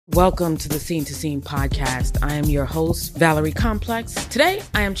Welcome to the Scene to Scene podcast. I am your host, Valerie Complex. Today,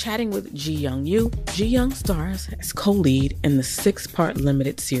 I am chatting with Ji Young Yoo. Ji Young stars as co-lead in the 6-part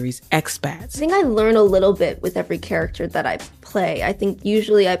limited series Expats. I think I learn a little bit with every character that I play. I think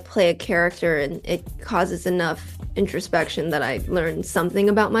usually I play a character and it causes enough introspection that I learn something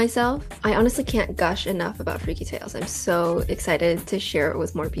about myself. I honestly can't gush enough about Freaky Tales. I'm so excited to share it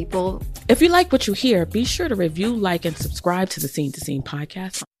with more people. If you like what you hear, be sure to review, like, and subscribe to the Scene to Scene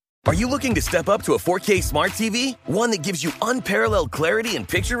podcast. Are you looking to step up to a 4K smart TV? One that gives you unparalleled clarity and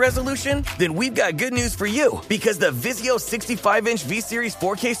picture resolution? Then we've got good news for you, because the Vizio 65-inch V-Series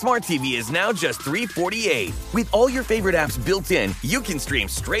 4K smart TV is now just $348. With all your favorite apps built in, you can stream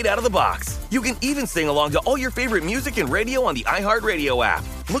straight out of the box. You can even sing along to all your favorite music and radio on the iHeartRadio app.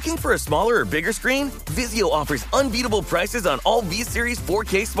 Looking for a smaller or bigger screen? Vizio offers unbeatable prices on all V-Series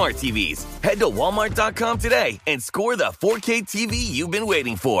 4K smart TVs. Head to Walmart.com today and score the 4K TV you've been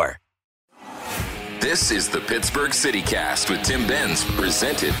waiting for. This is the Pittsburgh CityCast with Tim Benz,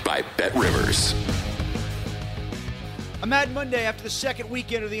 presented by BetRivers. A Madden Monday after the second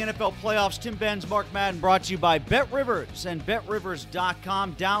weekend of the NFL playoffs. Tim Benz, Mark Madden, brought to you by BetRivers and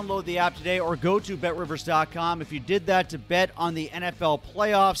BetRivers.com. Download the app today or go to BetRivers.com if you did that to bet on the NFL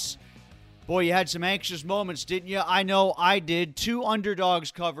playoffs. Boy, you had some anxious moments, didn't you? I know I did. 2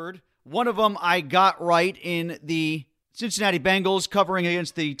 underdogs covered. One of them I got right in the Cincinnati Bengals covering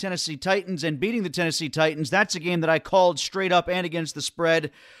against the Tennessee Titans and beating the Tennessee Titans. That's a game that I called straight up and against the spread.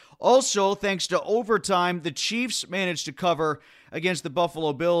 Also, thanks to overtime, the Chiefs managed to cover against the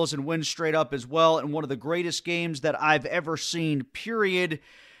Buffalo Bills and win straight up as well in one of the greatest games that I've ever seen, period.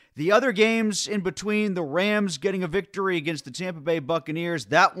 The other games in between, the Rams getting a victory against the Tampa Bay Buccaneers,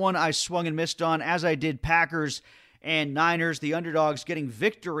 that one I swung and missed on, as I did Packers and Niners. The underdogs getting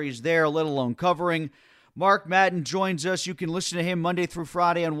victories there, let alone covering. Mark Madden joins us. You can listen to him Monday through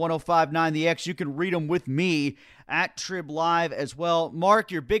Friday on 105.9 The X. You can read him with me at Trib Live as well.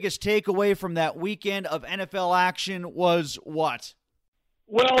 Mark, your biggest takeaway from that weekend of NFL action was what?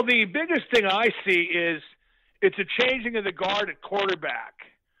 Well, the biggest thing I see is it's a changing of the guard at quarterback.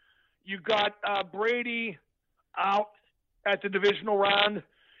 You got Brady out at the divisional round.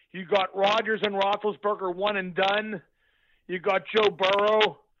 You got Rodgers and Roethlisberger one and done. You got Joe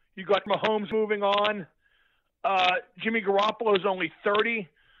Burrow. You got Mahomes moving on. Jimmy Garoppolo is only 30.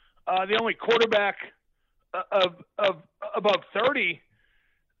 The only quarterback of above 30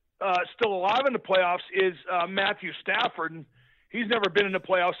 still alive in the playoffs is Matthew Stafford. And he's never been in the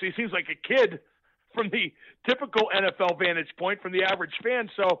playoffs. So he seems like a kid from the typical NFL vantage point, from the average fan.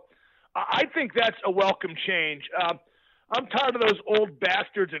 So I think that's a welcome change. I'm tired of those old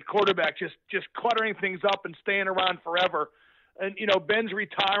bastards at quarterback just cluttering things up and staying around forever. And, Ben's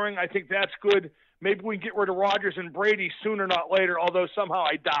retiring. I think that's good. Maybe we can get rid of Rodgers and Brady sooner, not later, although somehow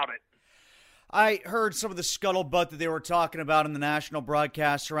I doubt it. I heard some of the scuttlebutt that they were talking about in the national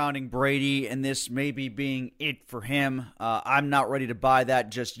broadcast surrounding Brady and this maybe being it for him. I'm not ready to buy that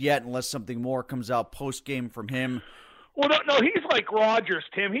just yet unless something more comes out post-game from him. Well, no, he's like Rodgers,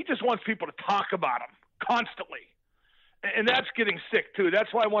 Tim. He just wants people to talk about him constantly. And that's getting sick, too.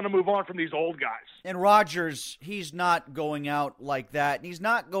 That's why I want to move on from these old guys. And Rodgers, he's not going out like that. And he's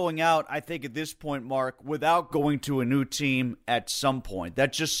not going out, I think, at this point, Mark, without going to a new team at some point.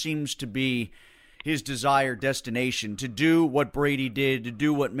 That just seems to be his desired destination, to do what Brady did, to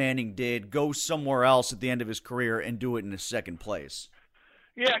do what Manning did, go somewhere else at the end of his career and do it in a second place.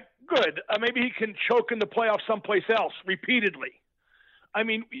 Yeah, good. Maybe he can choke in the playoffs someplace else repeatedly. I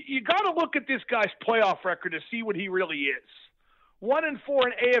mean, you got to look at this guy's playoff record to see what he really is. 1-4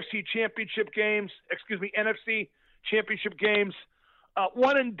 in NFC championship games, NFC championship games.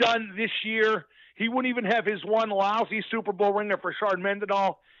 One and done this year. He wouldn't even have his one lousy Super Bowl ring if Rashard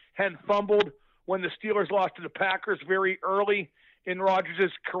Mendenhall hadn't fumbled when the Steelers lost to the Packers very early in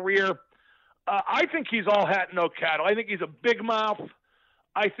Rodgers' career. I think he's all hat and no cattle. I think he's a big mouth.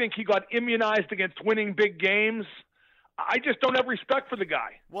 I think he got immunized against winning big games. I just don't have respect for the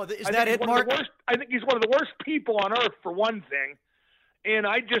guy. Well, is that it, Mark? I think he's one of the worst people on earth, for one thing. And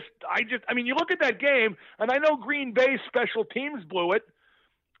I mean, you look at that game, and I know Green Bay's special teams blew it,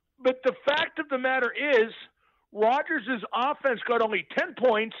 but the fact of the matter is Rodgers' offense got only 10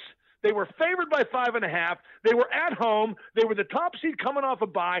 points. They were favored by 5.5. They were at home. They were the top seed coming off a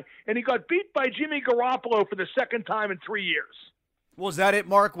bye, and he got beat by Jimmy Garoppolo for the second time in 3 years. Well, is that it,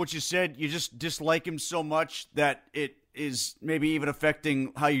 Mark, what you said? You just dislike him so much that it is maybe even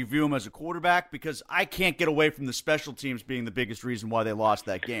affecting how you view him as a quarterback? Because I can't get away from the special teams being the biggest reason why they lost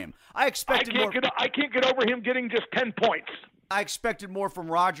that game. I can't get over him getting just 10 points. I expected more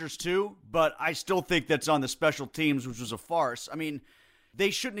from Rodgers too, but I still think that's on the special teams, which was a farce. I mean, they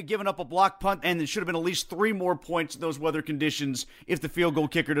shouldn't have given up a block punt, and there should have been at least 3 more points in those weather conditions if the field goal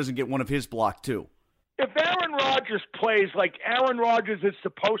kicker doesn't get one of his blocked too. If Aaron Rodgers plays like Aaron Rodgers is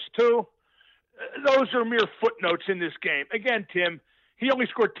supposed to, those are mere footnotes in this game. Again, Tim, he only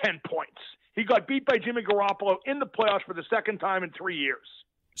scored 10 points. He got beat by Jimmy Garoppolo in the playoffs for the second time in 3 years.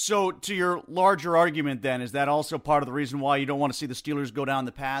 So to your larger argument then, is that also part of the reason why you don't want to see the Steelers go down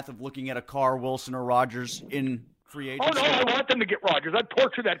the path of looking at a Carr, Wilson, or Rodgers in free agency? Oh, no, I want them to get Rodgers. I'd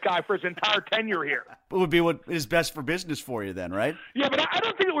torture that guy for his entire tenure here. It would be what is best for business for you then, right? Yeah, but I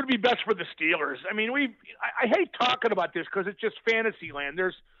don't think it would be best for the Steelers. I mean, I hate talking about this because it's just fantasy land.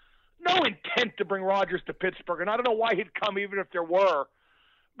 There's no intent to bring Rodgers to Pittsburgh, and I don't know why he'd come even if there were.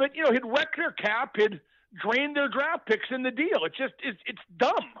 But, you know, he'd wreck their cap, he'd drain their draft picks in the deal. It's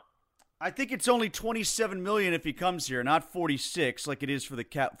dumb. I think it's only $27 million if he comes here, not 46 like it is for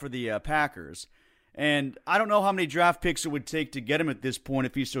the Packers. And I don't know how many draft picks it would take to get him at this point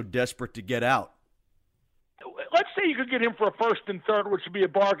if he's so desperate to get out. Let's say you could get him for a first and third, which would be a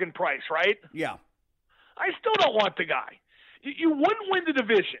bargain price, right? Yeah. I still don't want the guy. You wouldn't win the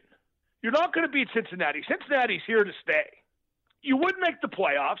division. You're not going to beat Cincinnati. Cincinnati's here to stay. You wouldn't make the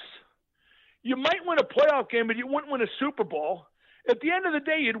playoffs. You might win a playoff game, but you wouldn't win a Super Bowl. At the end of the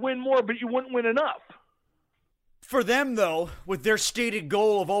day, you'd win more, but you wouldn't win enough. For them, though, with their stated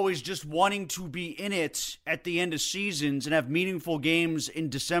goal of always just wanting to be in it at the end of seasons and have meaningful games in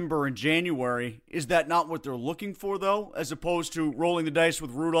December and January, is that not what they're looking for, though, as opposed to rolling the dice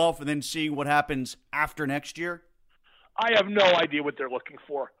with Rudolph and then seeing what happens after next year? I have no idea what they're looking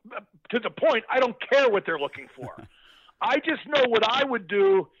for. To the point, I don't care what they're looking for. I just know what I would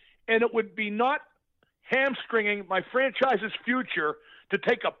do, and it would be not hamstringing my franchise's future to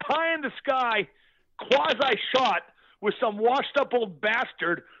take a pie-in-the-sky quasi-shot with some washed-up old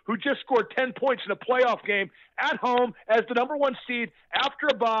bastard who just scored 10 points in a playoff game at home as the number 1 seed after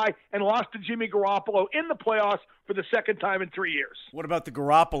a bye and lost to Jimmy Garoppolo in the playoffs for the second time in 3 years. What about the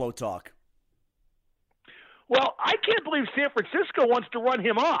Garoppolo talk? Well, I can't believe San Francisco wants to run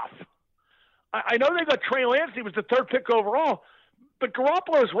him off. I know they got Trey Lance. He was the 3rd pick overall. But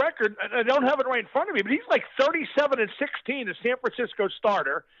Garoppolo's record, I don't have it right in front of me, but he's like 37-16 as San Francisco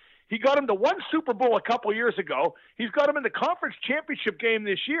starter. He got him to 1 Super Bowl a couple years ago. He's got him in the conference championship game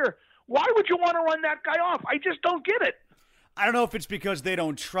this year. Why would you want to run that guy off? I just don't get it. I don't know if it's because they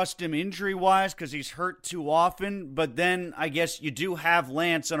don't trust him injury-wise because he's hurt too often, but then I guess you do have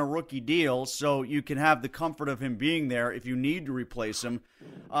Lance on a rookie deal, so you can have the comfort of him being there if you need to replace him.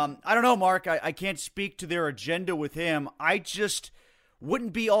 I don't know, Mark. I can't speak to their agenda with him. I just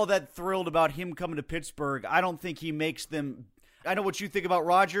wouldn't be all that thrilled about him coming to Pittsburgh. I don't think he makes them – I know what you think about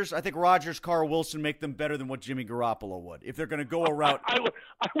Rodgers. I think Rodgers, Carr, Wilson make them better than what Jimmy Garoppolo would if they're going to go a route. I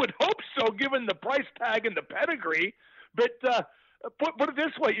would hope so, given the price tag and the pedigree. But put it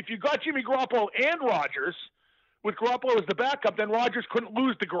this way, if you got Jimmy Garoppolo and Rodgers, with Garoppolo as the backup, then Rodgers couldn't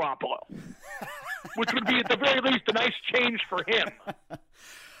lose to Garoppolo, which would be at the very least a nice change for him.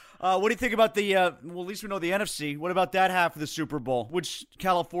 What do you think about the, well, at least we know the NFC. What about that half of the Super Bowl? Which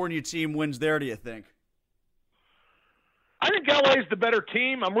California team wins there, do you think? I think LA is the better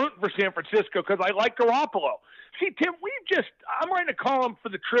team. I'm rooting for San Francisco because I like Garoppolo. See, Tim, I'm writing a column for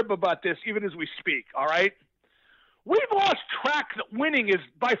the Trib about this even as we speak, all right? We've lost track that winning is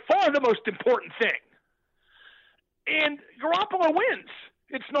by far the most important thing. And Garoppolo wins.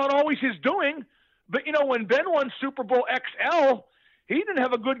 It's not always his doing. But, you know, when Ben won Super Bowl XL, he didn't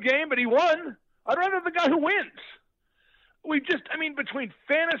have a good game, but he won. I'd rather have the guy who wins. Between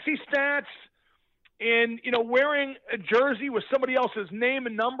fantasy stats and, you know, wearing a jersey with somebody else's name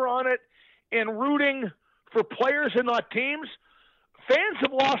and number on it and rooting for players and not teams, fans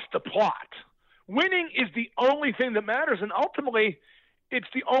have lost the plot. Winning is the only thing that matters, and ultimately, it's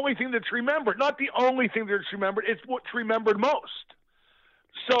the only thing that's remembered. Not the only thing that's remembered, it's what's remembered most.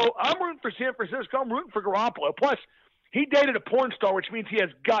 So I'm rooting for San Francisco. I'm rooting for Garoppolo. Plus, he dated a porn star, which means he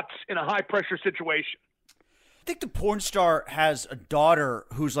has guts in a high-pressure situation. I think the porn star has a daughter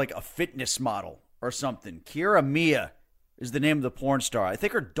who's like a fitness model or something. Kiera Mia is the name of the porn star. I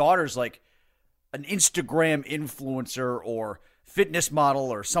think her daughter's like an Instagram influencer or fitness model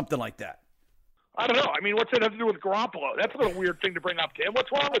or something like that. I don't know. I mean, what's that have to do with Garoppolo? That's a little weird thing to bring up, Tim. What's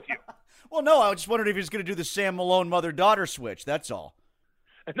wrong with you? Well, no, I was just wondering if he was going to do the Sam Malone mother-daughter switch. That's all.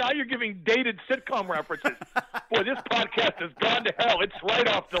 And now you're giving dated sitcom references. Boy, this podcast has gone to hell. It's right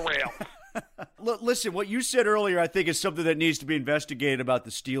off the rails. Listen, what you said earlier, I think, is something that needs to be investigated about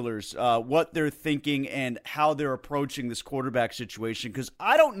the Steelers, what they're thinking and how they're approaching this quarterback situation, because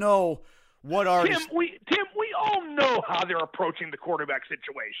I don't know what our... Tim, we all know how they're approaching the quarterback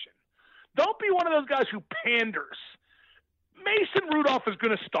situation. Don't be one of those guys who panders. Mason Rudolph is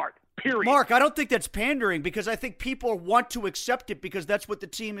going to start. Period. Mark, I don't think that's pandering because I think people want to accept it because that's what the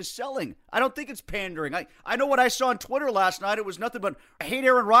team is selling. I don't think it's pandering. I know what I saw on Twitter last night. It was nothing but, I hate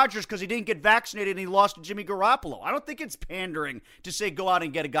Aaron Rodgers because he didn't get vaccinated and he lost to Jimmy Garoppolo. I don't think it's pandering to say go out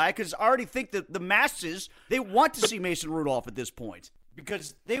and get a guy because I already think that the masses, they want to see Mason Rudolph at this point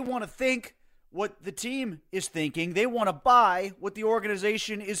because they want to think what the team is thinking. They want to buy what the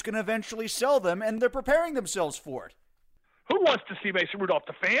organization is going to eventually sell them, and they're preparing themselves for it. Who wants to see Mason Rudolph?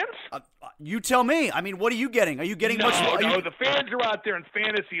 The fans? You tell me. I mean, what are you getting? Are you getting much? No, the fans are out there in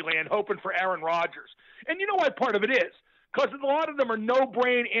fantasy land hoping for Aaron Rodgers. And you know what part of it is? Because a lot of them are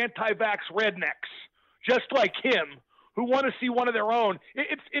no-brain anti-vax rednecks, just like him, who want to see one of their own.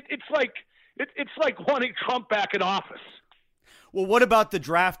 It's like wanting Trump back in office. Well, what about the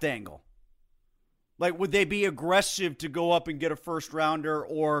draft angle? Like, would they be aggressive to go up and get a first-rounder,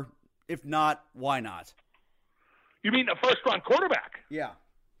 or if not, why not? You mean a first-round quarterback? Yeah.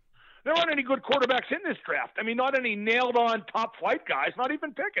 There aren't any good quarterbacks in this draft. I mean, not any nailed-on top-flight guys, not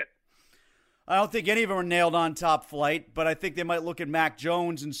even Pickett. I don't think any of them are nailed on top flight, but I think they might look at Mac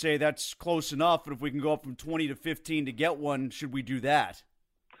Jones and say that's close enough, and if we can go up from 20 to 15 to get one, should we do that?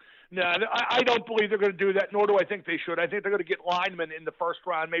 No, I don't believe they're going to do that, nor do I think they should. I think they're going to get linemen in the first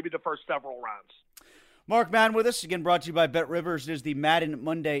round, maybe the first several rounds. Mark Madden with us, again brought to you by Bet Rivers. It is the Madden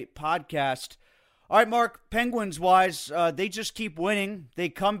Monday podcast. All right, Mark, Penguins-wise, they just keep winning. They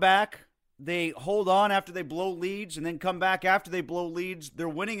come back. They hold on after they blow leads and then come back after they blow leads. They're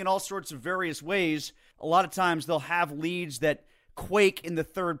winning in all sorts of various ways. A lot of times they'll have leads that quake in the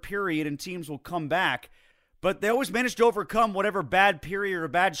third period and teams will come back. But they always manage to overcome whatever bad period or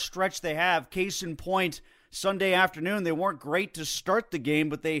bad stretch they have. Case in point, Sunday afternoon, they weren't great to start the game,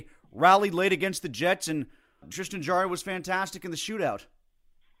 but they rallied late against the Jets, and Tristan Jarry was fantastic in the shootout.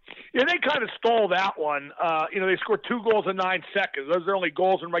 Yeah, they kind of stole that one. They scored 2 goals in 9 seconds. Those are their only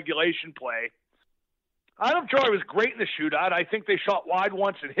goals in regulation play. Adam Jarry was great in the shootout. I think they shot wide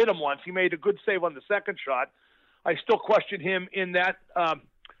once and hit him once. He made a good save on the second shot. I still question him in that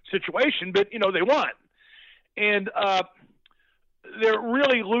situation, but, they won. And they're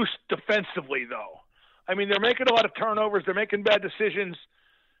really loose defensively, though. I mean, they're making a lot of turnovers. They're making bad decisions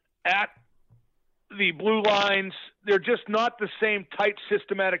at the blue lines. They're just not the same tight,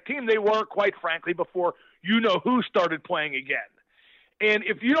 systematic team they were, quite frankly, before you-know-who started playing again. And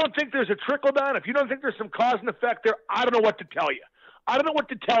if you don't think there's a trickle-down, if you don't think there's some cause and effect there, I don't know what to tell you. I don't know what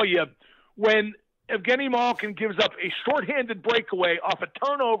to tell you when Evgeny Malkin gives up a shorthanded breakaway off a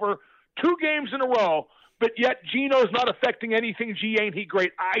turnover 2 games in a row, but yet Gino's not affecting anything. G, ain't he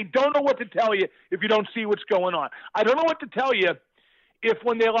great? I don't know what to tell you if you don't see what's going on. I don't know what to tell you if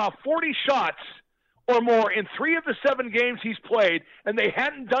when they allow 40 shots or more in 3 of the 7 games he's played, and they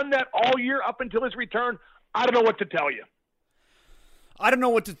hadn't done that all year up until his return, I don't know what to tell you. I don't know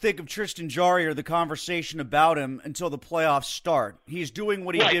what to think of Tristan Jarry or the conversation about him until the playoffs start. He's doing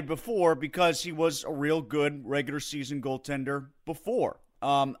what he did before because he was a real good regular season goaltender before.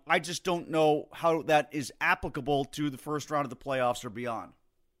 I just don't know how that is applicable to the first round of the playoffs or beyond.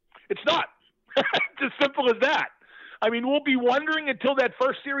 It's not. It's as simple as that. I mean, we'll be wondering until that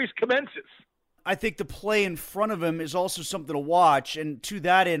first series commences. I think the play in front of him is also something to watch. And to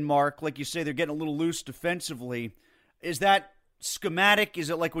that end, Mark, like you say, they're getting a little loose defensively. Is that schematic? Is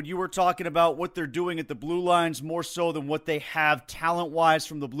it like what you were talking about, what they're doing at the blue lines more so than what they have talent-wise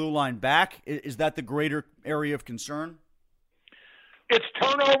from the blue line back? Is that the greater area of concern? Its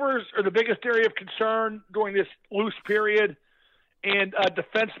turnovers are the biggest area of concern during this loose period, and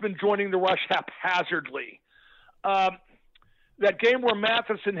defensemen joining the rush haphazardly. That game where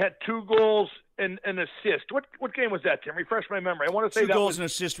Matheson had 2 goals and an assist. What game was that, Tim? Refresh my memory. I want to say 2 goals and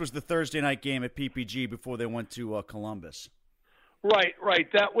assist was the Thursday night game at PPG before they went to Columbus. Right.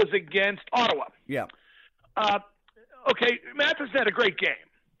 That was against Ottawa. Yeah. Okay, Matheson had a great game.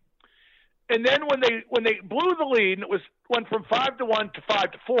 And then when they blew the lead and went from 5-1 to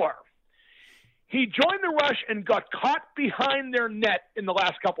 5-4, he joined the rush and got caught behind their net in the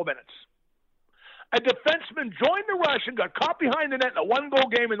last couple minutes. A defenseman joined the rush and got caught behind the net in a 1-goal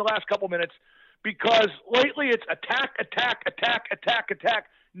game in the last couple minutes because lately it's attack,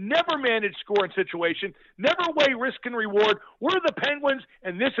 never manage scoring situation, never weigh risk and reward. We're the Penguins,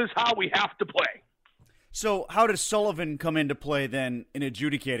 and this is how we have to play. So how does Sullivan come into play then in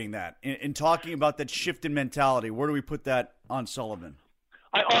adjudicating that, in talking about that shift in mentality? Where do we put that on Sullivan?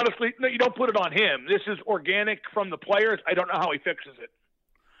 I honestly, no, you don't put it on him. This is organic from the players. I don't know how he fixes it.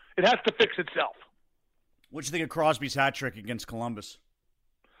 It has to fix itself. What do you think of Crosby's hat trick against Columbus?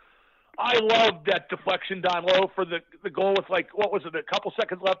 I loved that deflection down low for the goal with, a couple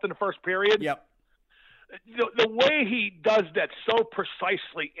seconds left in the first period. Yep. the way he does that so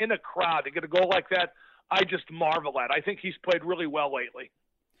precisely in a crowd to get a goal like that, I just marvel at. I think he's played really well lately.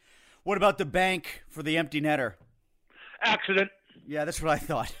 What about the bank for the empty netter? Accident. Yeah, that's what I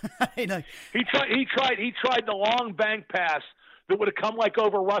thought. He tried the long bank pass that would have come like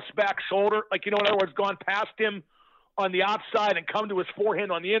over Russ' back shoulder, like, in other words, gone past him on the outside and come to his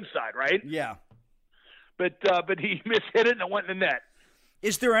forehand on the inside, right? Yeah. But he mishit it and it went in the net.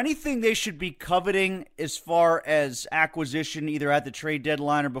 Is there anything they should be coveting as far as acquisition, either at the trade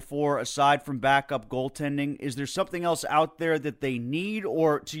deadline or before, aside from backup goaltending? Is there something else out there that they need,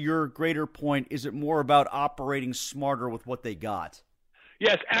 or to your greater point, is it more about operating smarter with what they got?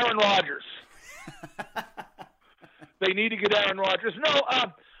 Yes, Aaron Rodgers. They need to get Aaron Rodgers. No,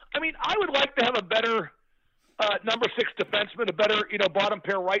 I mean, I would like to have a better number 6 defenseman, a better, bottom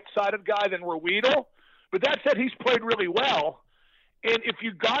pair right-sided guy than Ruedel. But that said, he's played really well. And if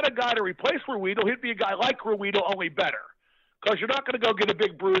you got a guy to replace Ruedel, he'd be a guy like Ruedel, only better. Because you're not going to go get a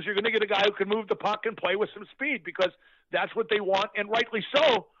big bruiser. You're going to get a guy who can move the puck and play with some speed, because that's what they want, and rightly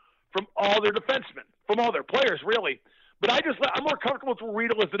so, from all their defensemen, from all their players, really. But I'm more comfortable with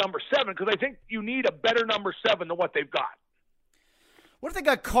Ruedel as the number 7, because I think you need a better number 7 than what they've got. What if they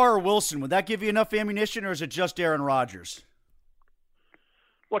got Carr or Wilson? Would that give you enough ammunition, or is it just Aaron Rodgers?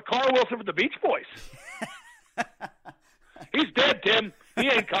 What, Carr or Wilson for the Beach Boys? He's dead, Tim. He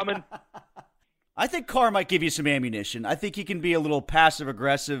ain't coming. I think Carr might give you some ammunition. I think he can be a little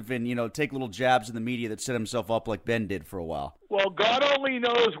passive-aggressive and, take little jabs in the media that set himself up like Ben did for a while. Well, God only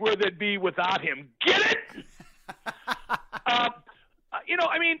knows where they'd be without him. Get it?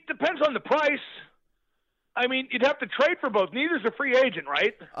 I mean, depends on the price. I mean, you'd have to trade for both. Neither's a free agent,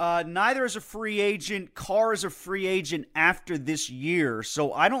 right? Neither is a free agent. Carr is a free agent after this year.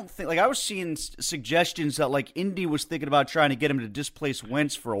 So I don't think, I was seeing suggestions that, Indy was thinking about trying to get him to displace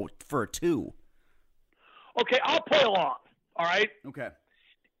Wentz for a 2. Okay, I'll play along, all right? Okay.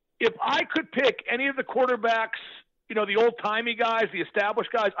 If I could pick any of the quarterbacks, the old-timey guys, the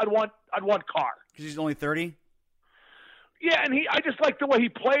established guys, I'd want Carr. Because he's only 30? Yeah, and I just like the way he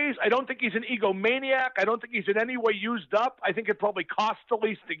plays. I don't think he's an egomaniac. I don't think he's in any way used up. I think it probably costs the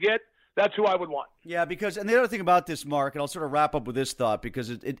least to get. That's who I would want. Yeah, and the other thing about this, Mark, and I'll sort of wrap up with this thought, because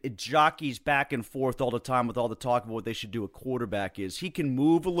it jockeys back and forth all the time with all the talk about what they should do at quarterback, is he can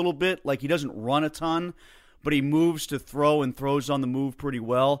move a little bit. He doesn't run a ton, but he moves to throw and throws on the move pretty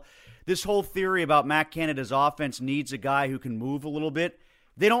well. This whole theory about Matt Canada's offense needs a guy who can move a little bit.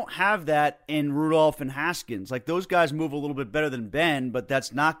 They don't have that in Rudolph and Haskins. Those guys move a little bit better than Ben, but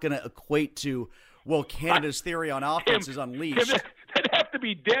that's not going to equate to, Canada's theory on offense is unleashed. They'd have to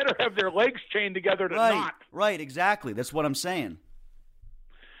be dead or have their legs chained together to not. Right, exactly. That's what I'm saying.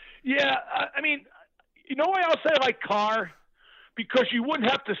 Yeah, I mean, why I'll say I like Carr? Because you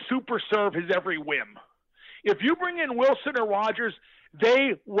wouldn't have to super serve his every whim. If you bring in Wilson or Rodgers,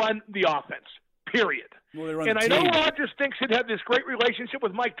 they run the offense, period. Well, and I know Rodgers thinks he'd have this great relationship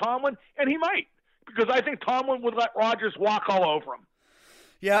with Mike Tomlin, and he might, because I think Tomlin would let Rodgers walk all over him.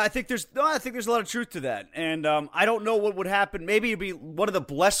 Yeah, I think there's a lot of truth to that, and I don't know what would happen. Maybe it'd be one of the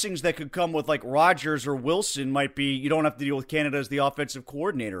blessings that could come with Rodgers or Wilson might be you don't have to deal with Canada as the offensive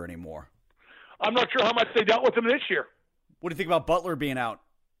coordinator anymore. I'm not sure how much they dealt with him this year. What do you think about Butler being out?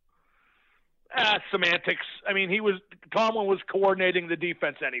 Semantics. I mean, Tomlin was coordinating the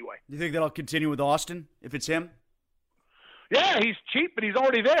defense anyway. Do you think that'll continue with Austin if it's him? Yeah, he's cheap, but he's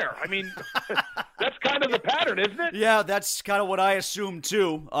already there. I mean, that's kind of the pattern, isn't it? Yeah, that's kind of what I assume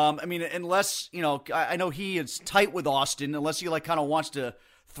too. I mean, unless, I know he is tight with Austin, unless he kind of wants to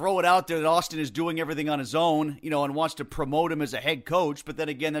throw it out there that Austin is doing everything on his own, and wants to promote him as a head coach. But then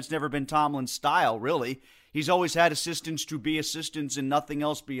again, that's never been Tomlin's style, really. He's always had assistants to be assistants and nothing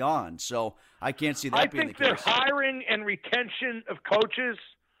else beyond. So I can't see that being the case. I think their hiring and retention of coaches,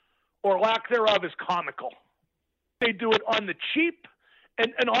 or lack thereof, is comical. They do it on the cheap.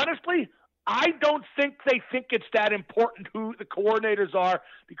 And honestly, I don't think they think it's that important who the coordinators are,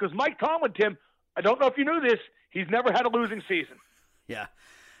 because Mike Tomlin, Tim, I don't know if you knew this, he's never had a losing season. Yeah,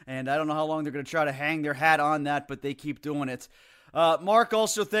 and I don't know how long they're going to try to hang their hat on that, but they keep doing it. Mark,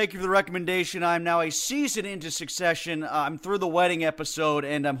 also thank you for the recommendation. I'm now a season into Succession. I'm through the wedding episode,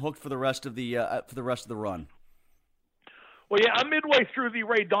 and I'm hooked for the rest of the run. Well, yeah, I'm midway through the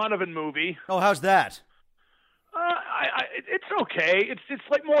Ray Donovan movie. Oh, how's that? It's okay. It's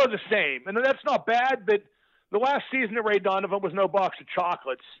like more of the same, and that's not bad. But the last season of Ray Donovan was no box of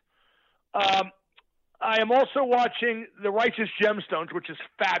chocolates. I am also watching The Righteous Gemstones, which is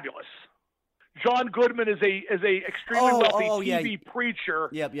fabulous. John Goodman is a extremely wealthy TV preacher.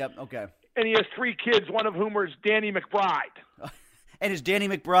 Yep, okay. And he has 3 kids, one of whom is Danny McBride. And is Danny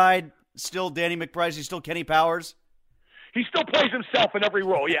McBride still Danny McBride? He's still Kenny Powers? He still plays himself in every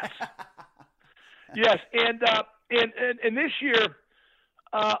role, yes. Yes, and this year,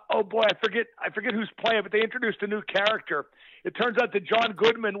 oh boy, I forget who's playing, but they introduced a new character. It turns out that John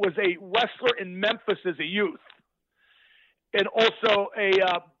Goodman was a wrestler in Memphis as a youth, and also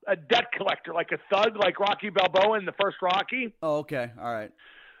a debt collector, like a thug, like Rocky Balboa in the first Rocky. Oh, okay, all right.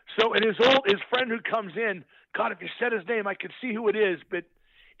 So, and his friend who comes in, God, if you said his name, I could see who it is, but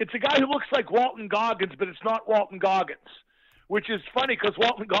it's a guy who looks like Walton Goggins, but it's not Walton Goggins, which is funny because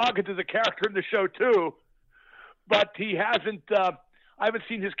Walton Goggins is a character in the show too, but he hasn't. I haven't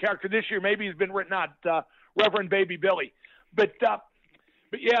seen his character this year. Maybe he's been written out, Reverend Baby Billy. But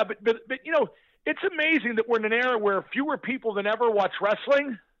you know, it's amazing that we're in an era where fewer people than ever watch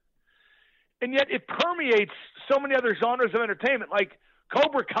wrestling, and yet it permeates so many other genres of entertainment. Like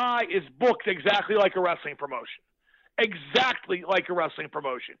Cobra Kai is booked exactly like a wrestling promotion. Exactly like a wrestling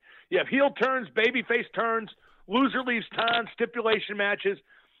promotion. You have heel turns, babyface turns, loser leaves town, stipulation matches,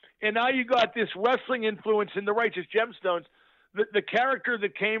 and now you got this wrestling influence in the Righteous Gemstones. The character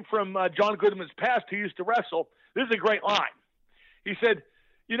that came from John Goodman's past who used to wrestle, this is a great line. He said,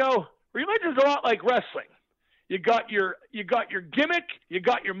 you know, religion's a lot like wrestling. You got your gimmick, you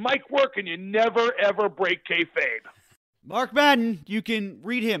got your mic work, and you never, ever break kayfabe. Mark Madden, you can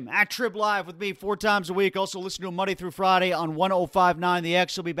read him at Trib Live with me 4 times a week. Also listen to him Monday through Friday on 105.9 The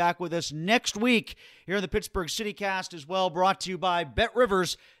X. He'll be back with us next week here in the Pittsburgh CityCast as well, brought to you by Bet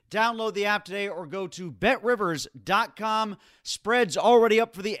Rivers. Download the app today or go to betrivers.com. Spreads already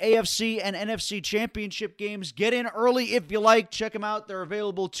up for the AFC and NFC championship games. Get in early if you like. Check them out. They're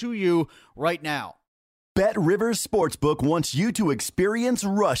available to you right now. Bet Rivers Sportsbook wants you to experience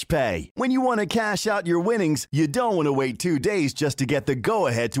Rush Pay. When you want to cash out your winnings, you don't want to wait 2 days just to get the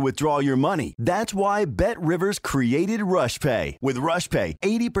go-ahead to withdraw your money. That's why Bet Rivers created Rush Pay. With Rush Pay,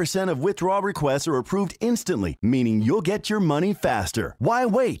 80% of withdrawal requests are approved instantly, meaning you'll get your money faster. Why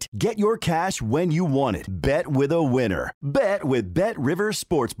wait? Get your cash when you want it. Bet with a winner. Bet with Bet Rivers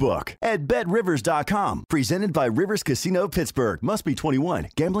Sportsbook at betrivers.com. Presented by Rivers Casino Pittsburgh. Must be 21.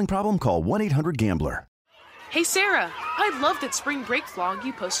 Gambling problem? Call 1-800-GAMBLER. Hey, Sarah, I love that spring break vlog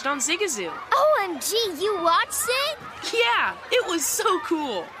you posted on Zigazoo. OMG, you watched it? Yeah, it was so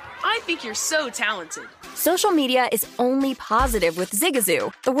cool. I think you're so talented. Social media is only positive with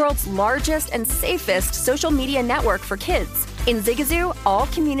Zigazoo, the world's largest and safest social media network for kids. In Zigazoo, all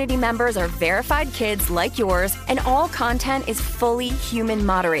community members are verified kids like yours, and all content is fully human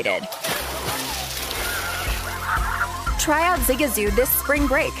moderated. Try out Zigazoo this spring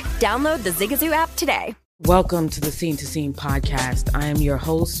break. Download the Zigazoo app today. Welcome to the Scene to Scene podcast. I am your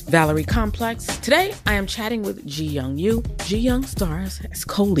host, Valerie Complex. Today, I am chatting with Ji Young Yu. Ji Young stars as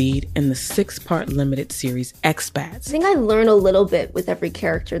co-lead in the 6-part limited series Expats. I think I learn a little bit with every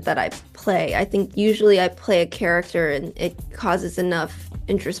character that I play. I think usually I play a character and it causes enough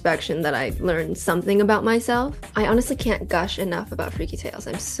introspection that I learn something about myself. I honestly can't gush enough about Freaky Tales.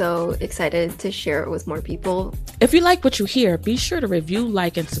 I'm so excited to share it with more people. If you like what you hear, be sure to review,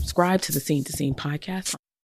 like, and subscribe to the Scene to Scene podcast